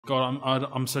God,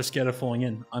 I'm so scared of falling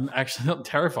in. I'm actually not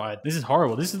terrified. This is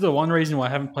horrible. This is the one reason why I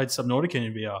haven't played Subnautica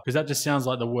in VR, because that just sounds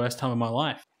like the worst time of my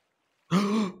life.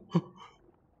 Oh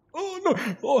no!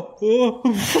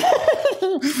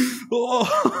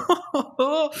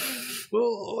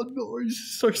 Oh no!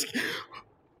 He's so scared.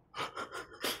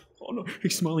 Oh no!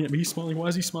 He's smiling at me. He's smiling. Why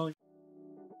is he smiling?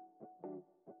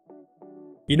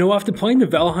 You know, after playing the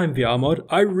Valheim VR mod,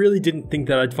 I really didn't think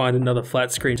that I'd find another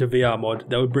flat screen to VR mod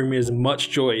that would bring me as much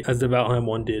joy as the Valheim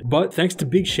one did. But thanks to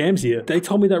Big Shams here, they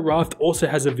told me that Raft also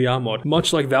has a VR mod,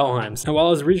 much like Valheim's. And while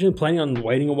I was originally planning on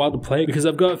waiting a while to play it, because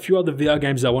I've got a few other VR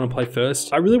games I want to play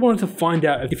first, I really wanted to find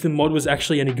out if the mod was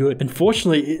actually any good. And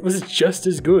fortunately, it was just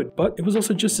as good, but it was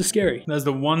also just as scary. That's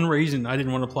the one reason I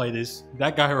didn't want to play this.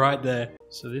 That guy right there.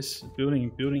 So this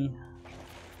building.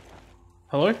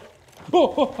 Hello?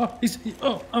 Oh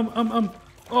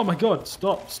my God,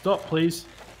 stop, please.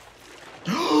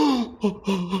 I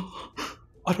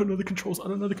don't know the controls.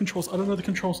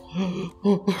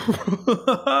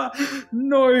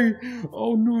 No,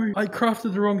 oh no, I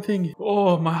crafted the wrong thing.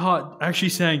 Oh, my heart actually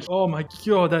sank. Oh my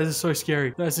God, that is so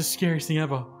scary. That is the scariest thing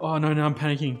ever. Oh no, now I'm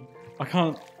panicking. I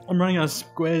can't, I'm running out of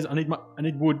squares. I need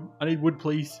wood,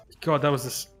 please. God, that was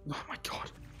this, oh my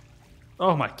God.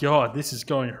 Oh my God, this is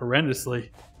going horrendously.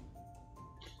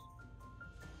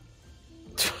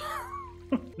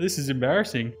 This is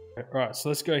embarrassing. Alright, so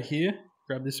let's go here.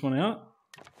 Grab this one out.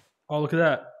 Oh, look at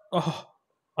that. Oh,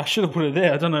 I should have put it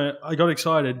there. I don't know. I got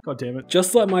excited. God damn it.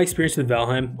 Just like my experience with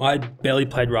Valheim, I'd barely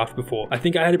played Raft before. I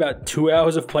think I had about 2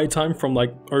 hours of playtime from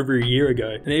like over a year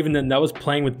ago. And even then, that was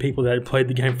playing with people that had played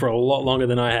the game for a lot longer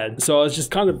than I had. So I was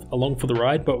just kind of along for the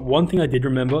ride. But one thing I did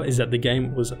remember is that the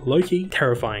game was low-key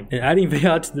terrifying. And adding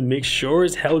VR to the mix sure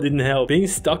as hell didn't help. Being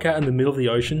stuck out in the middle of the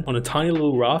ocean on a tiny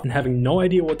little raft and having no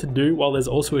idea what to do while there's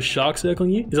also a shark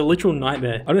circling you is a literal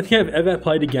nightmare. I don't think I've ever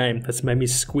played a game that's made me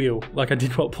squeal like I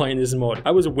did while playing this mod.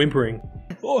 I was whimpering.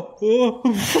 Here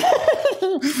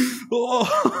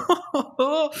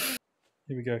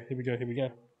we go.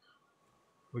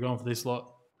 We're going for this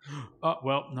lot. Oh,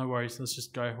 well, no worries. Let's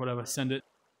just go. Whatever. Send it.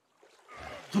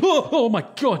 Oh my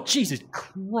God. Jesus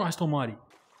Christ almighty.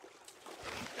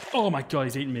 Oh my God.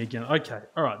 He's eating me again. Okay.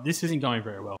 All right. This isn't going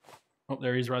very well. Oh,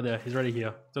 there he is right there. He's ready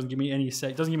here. Doesn't give me any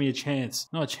sec. Doesn't give me a chance.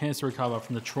 Not a chance to recover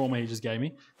from the trauma he just gave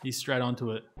me. He's straight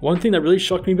onto it. One thing that really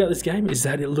shocked me about this game is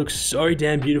that it looks so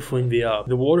damn beautiful in VR.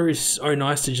 The water is so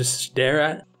nice to just stare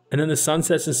at. And then the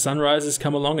sunsets and sunrises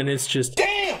come along and it's just...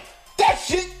 Damn! That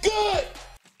shit good!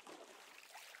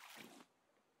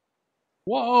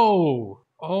 Whoa!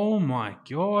 Oh my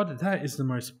God. That is the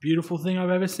most beautiful thing I've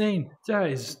ever seen. That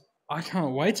is... I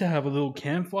can't wait to have a little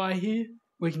campfire here.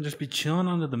 We can just be chilling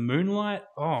under the moonlight.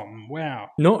 Oh, wow.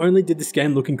 Not only did this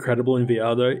game look incredible in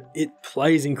VR though, it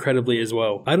plays incredibly as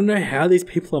well. I don't know how these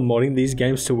people are modding these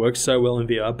games to work so well in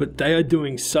VR, but they are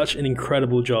doing such an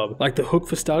incredible job. Like the hook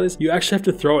for starters, you actually have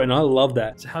to throw it and I love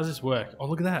that. So how does this work? Oh,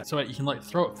 look at that. So wait, you can like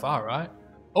throw it far, right?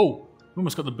 Oh, we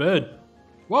almost got the bird.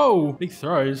 Whoa, big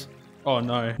throws. Oh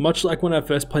no. Much like when I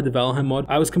first played the Valheim mod,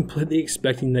 I was completely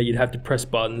expecting that you'd have to press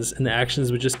buttons and the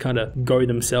actions would just kind of go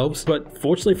themselves. But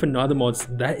fortunately for neither mods,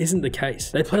 that isn't the case.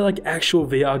 They play like actual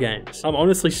VR games. I'm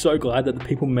honestly so glad that the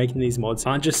people making these mods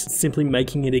aren't just simply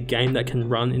making it a game that can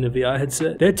run in a VR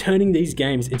headset. They're turning these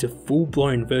games into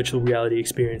full-blown virtual reality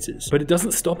experiences. But it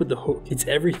doesn't stop at the hook. It's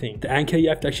everything. The anchor you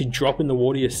have to actually drop in the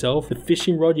water yourself. The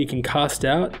fishing rod you can cast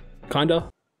out.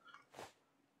 Kinda.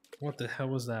 What the hell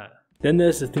was that? Then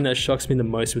there's the thing that shocks me the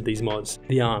most with these mods,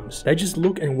 the arms. They just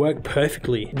look and work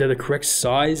perfectly. They're the correct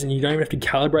size and you don't even have to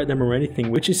calibrate them or anything,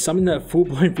 which is something that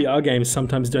full-blown VR games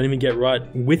sometimes don't even get right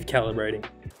with calibrating.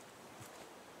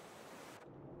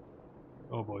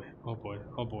 Oh boy, oh boy,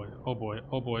 oh boy, oh boy,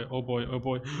 oh boy, oh boy, oh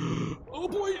boy, oh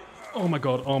boy! Oh my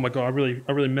God, I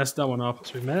really messed that one up.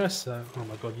 So we messed that. Oh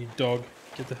my God, you dog.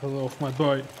 Get the hell off my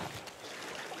boat.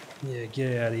 Yeah,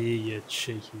 get out of here, you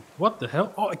cheeky. What the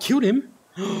hell? Oh, I killed him?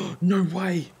 No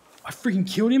way! I freaking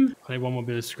killed him? I need one more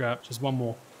bit of scrap, just one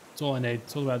more. That's all I need.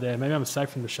 It's all about there. Maybe I'm safe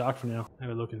from the shark for now.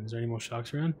 Have a look. Is there any more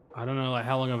sharks around? I don't know like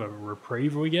how long of a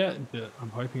reprieve we get, but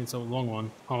I'm hoping it's a long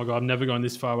one. Oh my God, I'm never going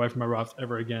this far away from my raft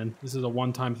ever again. This is a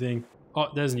one-time thing. Oh,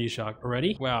 there's a new shark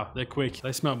already. Wow, they're quick.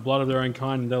 They smell blood of their own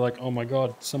kind and they're like, oh my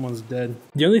God, someone's dead.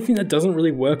 The only thing that doesn't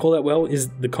really work all that well is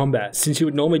the combat. Since you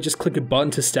would normally just click a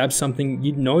button to stab something,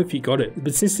 you'd know if you got it.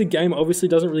 But since the game obviously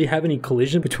doesn't really have any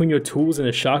collision between your tools and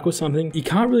a shark or something, you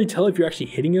can't really tell if you're actually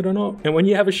hitting it or not. And when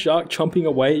you have a shark chomping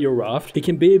away at your raft, it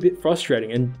can be a bit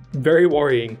frustrating and very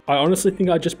worrying. I honestly think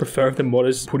I just prefer if the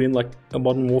modders put in like a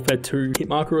Modern Warfare 2 hit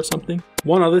marker or something.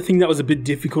 One other thing that was a bit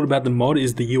difficult about the mod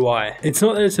is the UI. It's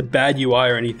not that it's a bad UI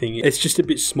or anything, it's just a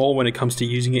bit small when it comes to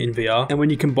using it in VR. And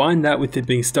when you combine that with it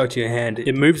being stuck to your hand,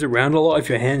 it moves around a lot if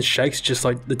your hand shakes just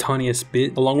like the tiniest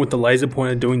bit, along with the laser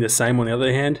pointer doing the same on the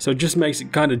other hand. So it just makes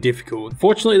it kind of difficult.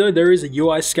 Fortunately though, there is a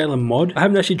UI scaler mod. I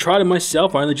haven't actually tried it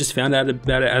myself, I only just found out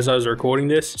about it as I was recording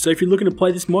this. So if you're looking to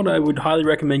play this mod, I would highly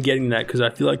recommend getting that because I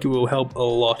feel like it will help a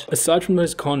lot. Aside from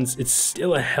those cons, it's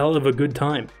still a hell of a good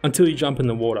time until you jump in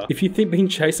the water. If you think being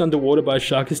chased underwater by a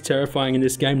shark is terrifying in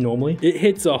this game normally, it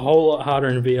hits a whole lot harder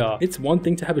in VR. It's one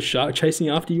thing to have a shark chasing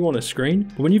after you on a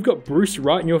screen, but when you've got Bruce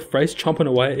right in your face chomping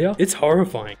away at you, it's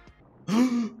horrifying.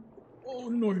 Oh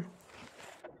no.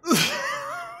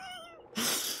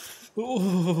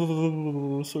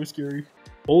 Oh, so scary.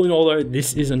 All in all though,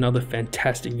 this is another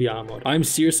fantastic VR mod. I'm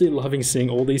seriously loving seeing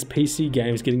all these PC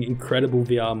games getting incredible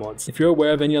VR mods. If you're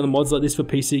aware of any other mods like this for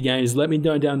PC games, let me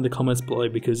know down in the comments below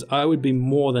because I would be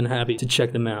more than happy to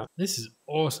check them out. This is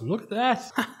awesome, look at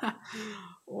that.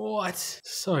 What?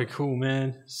 So cool,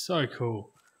 man, so cool.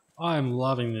 I am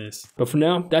loving this. But for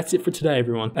now, that's it for today,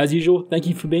 everyone. As usual, thank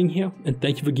you for being here and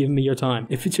thank you for giving me your time.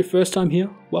 If it's your first time here,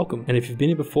 welcome. And if you've been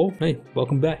here before, hey,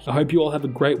 welcome back. I hope you all have a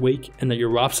great week and that your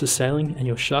rafts are sailing and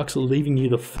your sharks are leaving you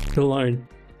the f*** alone.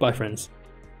 Bye, friends.